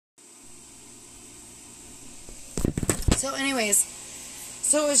So anyways,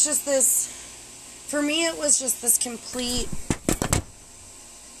 so it was just this, for me it was just this complete,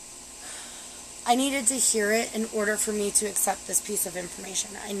 I needed to hear it in order for me to accept this piece of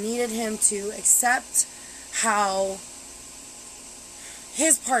information. I needed him to accept how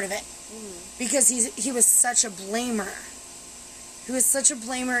his part of it, because he was such a blamer. He was such a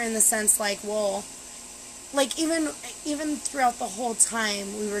blamer in the sense, like, well, like, even throughout the whole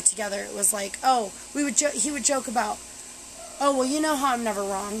time we were together, it was like, oh, he would joke about, oh, well, you know how I'm never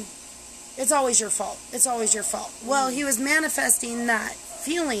wrong. It's always your fault. It's always your fault. Well, he was manifesting that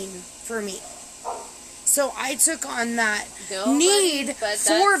feeling for me. So I took on that need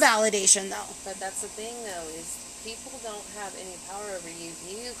for validation, though. But that's the thing, though, is people don't have any power over you.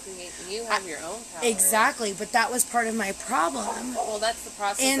 You have your own power. Exactly, but that was part of my problem. Well, that's the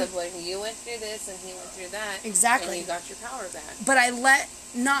process of when you went through this and he went through that. Exactly. And you got your power back. But I let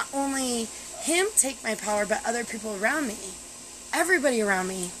not only him take my power, but other people around me. Everybody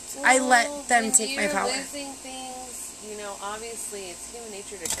around me. Well, I let them take my power. When you're losing things, you know, obviously it's human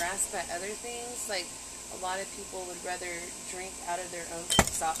nature to grasp at other things. Like, a lot of people would rather drink out of their own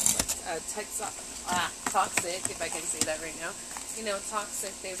toxic, if I can say that right now. You know,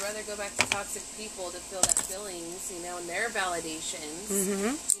 toxic. They'd rather go back to toxic people to feel that feelings, you know, and their validations.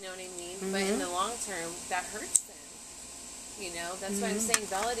 Mm-hmm. You know what I mean? Mm-hmm. But in the long term, that hurts them. You know, that's why I'm saying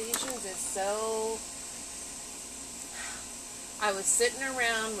validations is so... I was sitting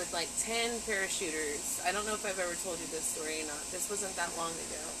around with like 10 parachuters. I don't know if I've ever told you this story or not. This wasn't that long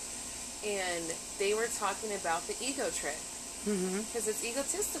ago. And they were talking about the ego trip. Because it's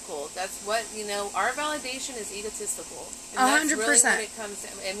egotistical. That's what, you know, our validation is egotistical. And 100%. That's really what it comes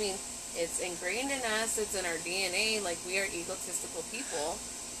to. I mean, it's ingrained in us. It's in our DNA. Like, we are egotistical people.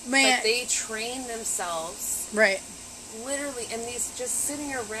 But they train themselves. Right. Literally, and these, just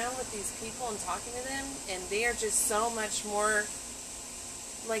sitting around with these people and talking to them, and they are just so much more,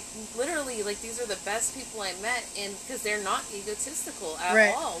 like, literally, like, these are the best people I met, and because they're not egotistical at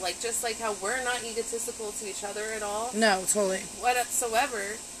all. Like, just like how we're not egotistical to each other at all. No, totally.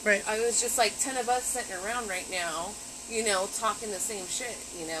 Whatsoever. Right. I was just like 10 of us sitting around right now, you know, talking the same shit,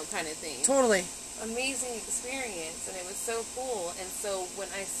 you know, kind of thing. Totally. Amazing experience, and it was so cool. And so when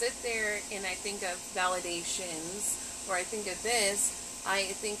I sit there and I think of validations, or I think of this, I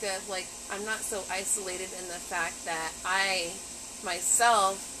think of, like, I'm not so isolated in the fact that I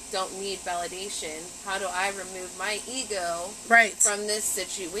myself don't need validation. How do I remove my ego from this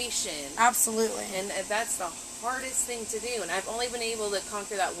situation? Absolutely. And that's the hardest thing to do. And I've only been able to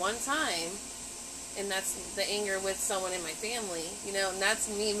conquer that one time, and that's the anger with someone in my family, you know, and that's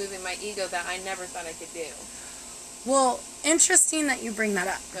me moving my ego that I never thought I could do. Well, interesting that you bring that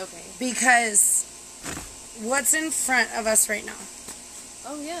up. Okay. Because what's in front of us right now?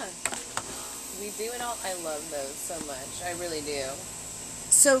 Oh, yeah. We do it all. I love those so much. I really do.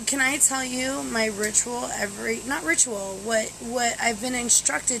 So can I tell you my ritual what I've been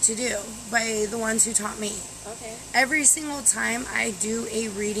instructed to do by the ones who taught me? Okay. Every single time I do a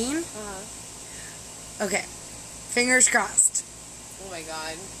reading, okay, fingers crossed. Oh my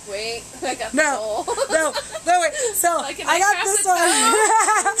God. Wait, I got the no, wait. So, like, I got this one.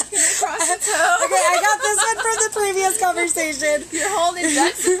 Can I cross the toe? Okay, I got this one from the previous conversation. You're holding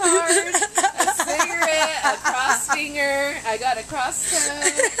Dex cards, a cigarette, a cross finger, I got a cross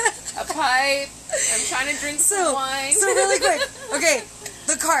toe, a pipe, I'm trying to drink some wine. So really quick, okay,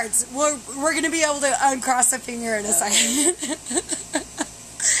 the cards. We're going to be able to uncross a finger in a second.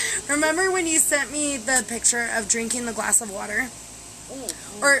 Remember when you sent me the picture of drinking the glass of water?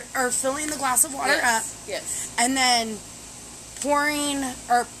 Or filling the glass of water up. Yes. And then pouring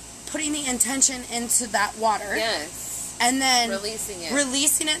or putting the intention into that water. Yes. And then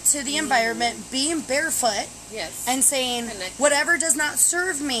releasing it to the environment, being barefoot. Yes. And saying, whatever does not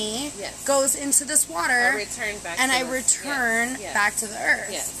serve me goes into this water. I return back back to the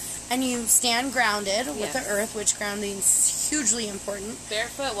earth. Yes. And you stand grounded with the earth, which grounding is hugely important.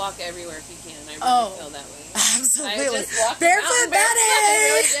 Barefoot, walk everywhere if you can. I really feel that way. Absolutely. I just Barefoot Betty! I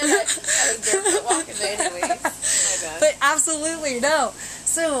really did. I was barefoot walking anyways. My bad. But absolutely, no.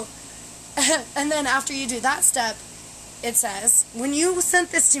 So, and then after you do that step, it says, when you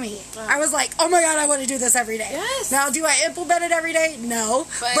sent this to me, I was like, oh my God, I want to do this every day. Yes. Now, do I implement it every day? No.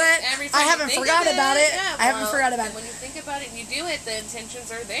 But I haven't forgot about it. I haven't forgot about it. When you think about it and you do it, the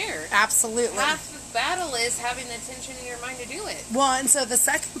intentions are there. Absolutely. Half the battle is having the intention in your mind to do it. Well, and so the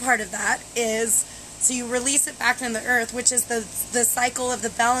second part of that is, so you release it back into the earth, which is the cycle of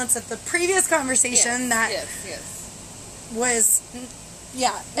the balance of the previous conversation was,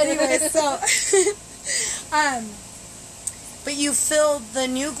 yeah. Anyway, so, But you fill the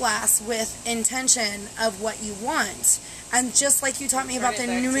new glass with intention of what you want. And just like you taught me about the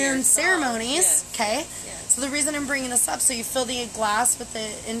new moon ceremonies, okay? Yes. So the reason I'm bringing this up, so you fill the glass with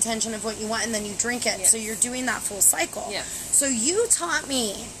the intention of what you want, and then you drink it. Yes. So you're doing that full cycle. Yes. So you taught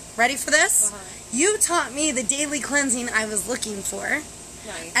me, ready for this? You taught me the daily cleansing I was looking for.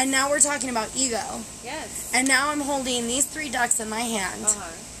 Nice. And now we're talking about ego. Yes. And now I'm holding these 3 ducks in my hand.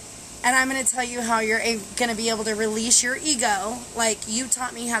 And I'm going to tell you how you're going to be able to release your ego like you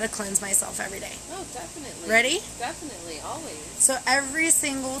taught me how to cleanse myself every day. Oh, definitely. Ready? Definitely, always. So every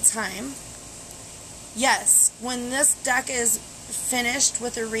single time, yes, when this deck is finished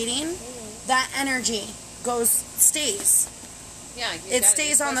with a reading, that energy stays. Yeah, it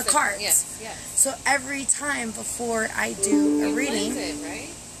stays on the cards. Yes, yes. So every time before I do a reading, cleanse it,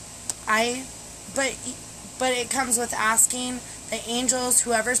 right? but it comes with asking the angels,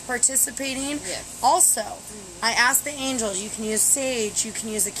 whoever's participating. Yes. Also, I ask the angels. You can use sage. You can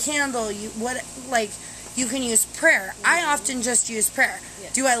use a candle. You can use prayer. I often just use prayer.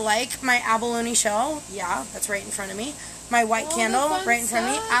 Yes. Do I like my abalone shell? Yeah, that's right in front of me. My white candle right in front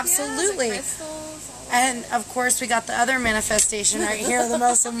of me. Absolutely. Yeah, the crystals, and of course, we got the other manifestation right here, the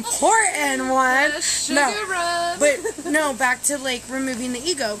most important one. Sugar rub. But no, back to like removing the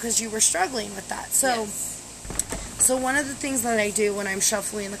ego because you were struggling with that. So. Yes. So one of the things that I do when I'm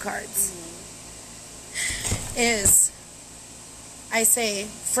shuffling the cards is I say,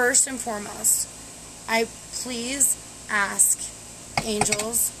 first and foremost, I please ask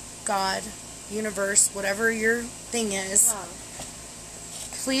angels, God, universe, whatever your thing is,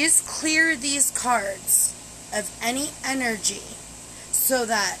 please clear these cards of any energy so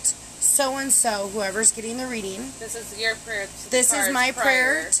that so-and-so, whoever's getting the reading. This is your prayer to the This cards is my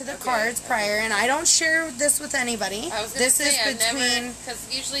prayer prior. to the cards prior, and I don't share this with anybody. I was this say, is between... Because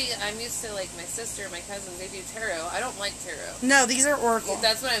usually I'm used to, like, my sister, my cousins, they do tarot. I don't like tarot. No, these are oracle.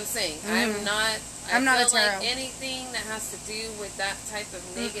 That's what I'm saying. I'm not a feel tarot. like anything that has to do with that type of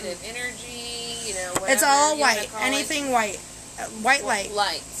negative energy, you know, whatever. It's all you white. Anything white. White light.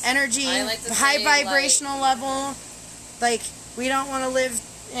 Light. Energy, I like to high say vibrational level. Like, we don't want to live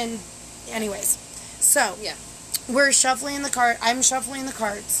in... Anyways. So, yeah. We're shuffling the card. I'm shuffling the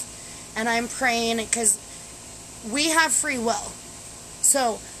cards. And I'm praying because we have free will.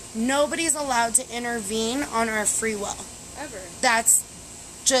 So, nobody's allowed to intervene on our free will. Ever. That's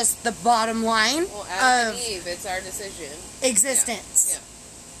just the bottom line Well, Adam of and Eve, it's our decision. existence.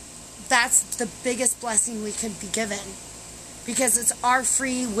 Yeah. That's the biggest blessing we could be given. Because it's our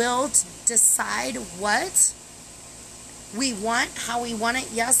free will to decide what we want, how we want it.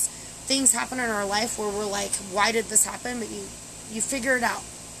 Yes, things happen in our life where we're like, why did this happen? But you figure it out.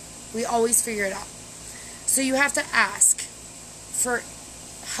 We always figure it out. So you have to ask for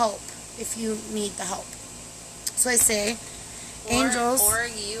help if you need the help. So I say, angels. Or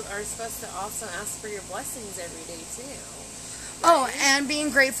you are supposed to also ask for your blessings every day too. Oh, and being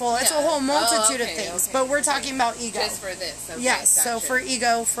grateful. It's a whole multitude of things. But we're talking about ego. Just for this. Okay, yes, gotcha. so for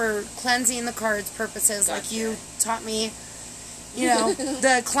ego, for cleansing the cards purposes, like you taught me, you know,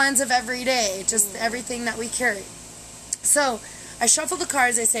 the cleanse of every day, just everything that we carry. So I shuffle the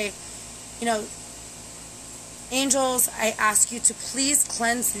cards. I say, you know, angels, I ask you to please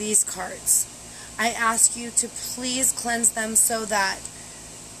cleanse these cards. I ask you to please cleanse them so that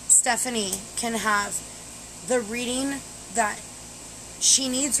Stephanie can have the reading that she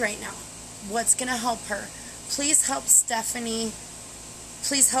needs right now. What's going to help her? Please help Stephanie.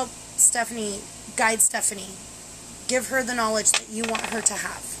 Please help Stephanie. Guide Stephanie. Give her the knowledge that you want her to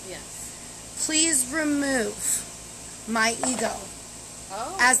have. Yes. Please remove my ego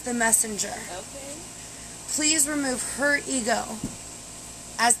as the messenger. Okay. Please remove her ego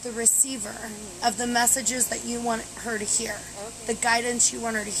as the receiver of the messages that you want her to hear. Okay. The guidance you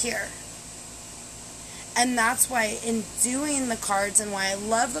want her to hear. And that's why in doing the cards and why I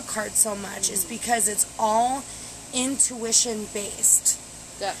love the cards so much is because it's all intuition based.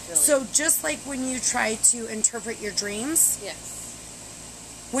 Definitely. So just like when you try to interpret your dreams,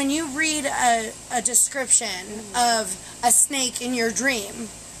 yes. when you read a description of a snake in your dream,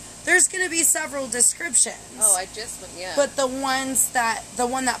 there's going to be several descriptions. Oh, I just went, yeah. But the one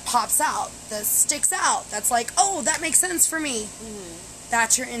that pops out, that sticks out, that's like, oh, that makes sense for me.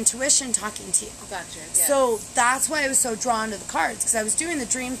 That's your intuition talking to you. Gotcha. Yes. So that's why I was so drawn to the cards, because I was doing the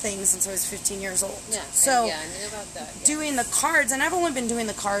dream thing since I was 15 years old. Yeah. So I knew about that. Yes. doing the cards, and I've only been doing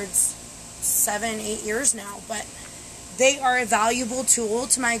the cards 7-8 years now, but they are a valuable tool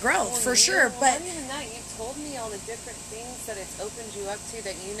to my growth for sure. But not even that, you told me all the different things that it's opened you up to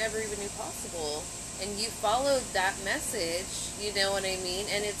that you never even knew possible, and you followed that message. You know what I mean?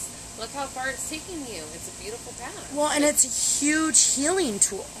 And it's look how far it's taking you. It's a beautiful path. Well, and it's a huge healing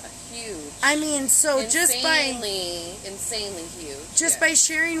tool. Huge. I mean, so insanely huge. Just by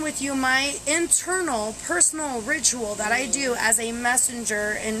sharing with you my internal personal ritual that I do as a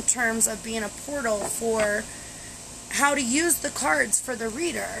messenger in terms of being a portal for how to use the cards for the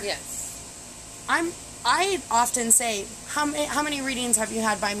reader. Yes. I often say, how many readings have you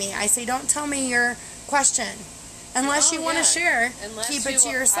had by me? I say, don't tell me your question. Unless you want to share, keep it to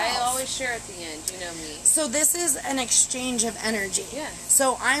yourself. I always share at the end, you know me. So this is an exchange of energy. Yeah.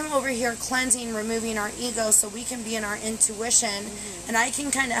 So I'm over here cleansing, removing our ego so we can be in our intuition, and I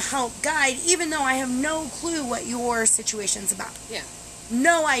can kind of help guide, even though I have no clue what your situation's about. Yeah.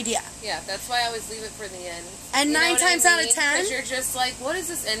 No idea. Yeah, that's why I always leave it for the end. And 9 times out of 10, because you're just like, what is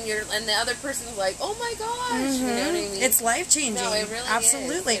this? And the other person's like, oh my gosh, you know what I mean? It's life changing. No, it really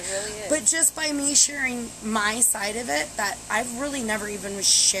Absolutely. is. It really is. But just by me sharing my side of it, that I've really never even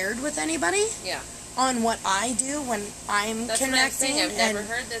shared with anybody. Yeah. On what I do when I'm that's connecting. What I'm saying. I've never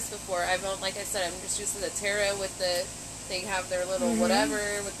heard this before. Like I said, I'm just used to the tarot with they have their little whatever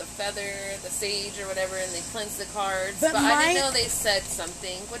with the feather, the sage or whatever, and they cleanse the cards. But I didn't know they said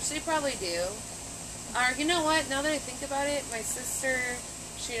something, which they probably do. Or you know what? Now that I think about it, my sister,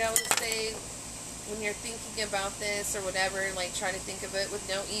 she'd always say, when you're thinking about this or whatever, like try to think of it with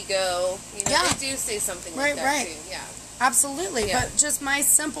no ego. You know, they do say something like that too. Yeah. Absolutely. Yeah. But just my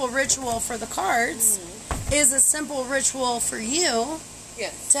simple ritual for the cards is a simple ritual for you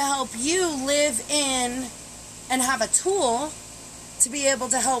to help you live in and have a tool to be able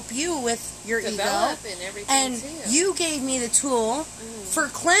to help you with your ego. And everything and too. You gave me the tool for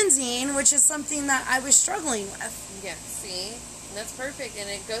cleansing, which is something that I was struggling with. Yeah, see? And that's perfect. And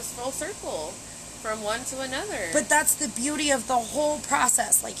it goes full circle from one to another. But that's the beauty of the whole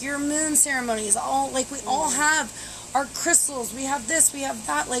process. Like your moon ceremonies, all like we all have our crystals, we have this, we have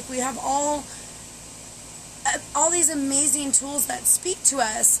that, like we have all these amazing tools that speak to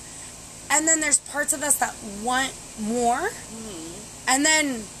us. And then there's parts of us that want more. And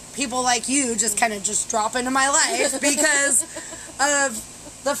then people like you just kind of just drop into my life because of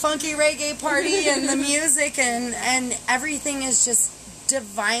the funky reggae party and the music and everything is just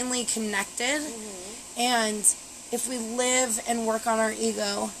divinely connected. And if we live and work on our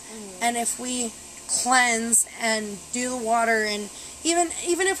ego and if we cleanse and do the water and even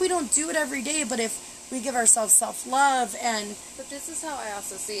if we don't do it every day, but if we give ourselves self-love and... But this is how I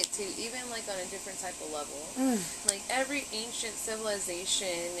also see it too, even like on a different type of level. Like every ancient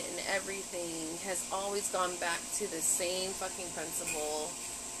civilization and everything has always gone back to the same fucking principle.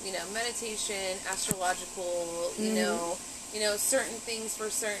 You know, meditation, astrological, you know, certain things for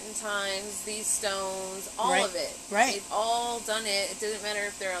certain times, these stones, all of it. Right. They've all done it. It didn't matter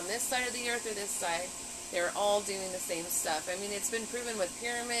if they're on this side of the earth or this side. They're all doing the same stuff. I mean, it's been proven with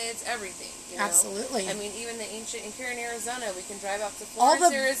pyramids, everything. You know? Absolutely. I mean, even the ancient, and here in Arizona, we can drive up to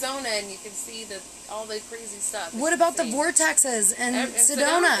Florence, Arizona, and you can see all the crazy stuff. What about the vortexes and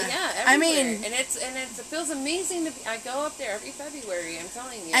Sedona? Yeah, everywhere. I mean, and it feels amazing to be. I go up there every February. I'm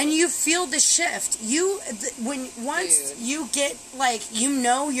telling you. And you feel the shift. Once you get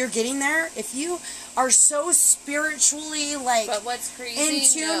you're getting there. If you are so spiritually but what's crazy in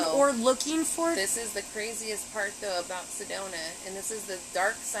tune or looking for. This is the craziest part though about Sedona, and this is the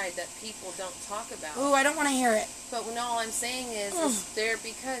dark side that people don't talk about. Ooh, I don't want to hear it. But all I'm saying is there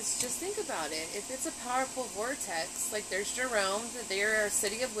because just think about it. If it's a powerful vortex, like there's Jerome, they're a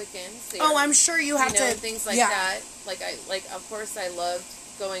city of Wiccans. I'm sure you have to things like that. Like of course I loved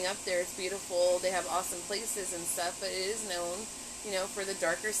going up there. It's beautiful. They have awesome places and stuff, but it is known, for the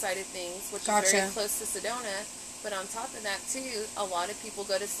darker side of things, which is very close to Sedona. But on top of that, too, a lot of people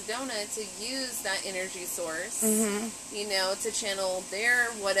go to Sedona to use that energy source, to channel their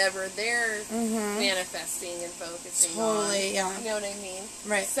whatever they're manifesting and focusing on. Yeah. You know what I mean?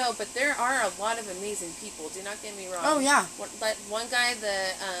 Right. So, but there are a lot of amazing people. Do not get me wrong. Oh, yeah. One guy,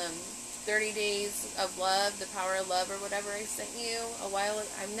 the 30 Days of Love, The Power of Love, or whatever I sent you a while ago.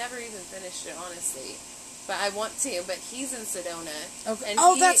 I've never even finished it, honestly. But I want to, but he's in Sedona. Okay.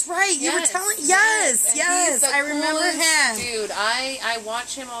 And that's right. You were telling... Yes. I remember him. Dude, I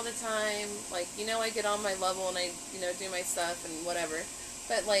watch him all the time. Like, I get on my level and I, do my stuff and whatever.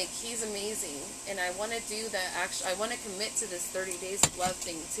 But, he's amazing. And I want to do that. Actually, I want to commit to this 30 Days of Love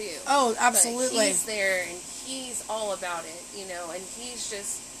thing, too. Oh, absolutely. But he's there and he's all about it, and he's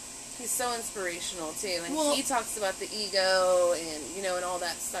so inspirational, too. And he talks about the ego and, and all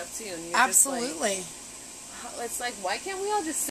that stuff, too. And you're absolutely. Just like, it's like, why can't we all just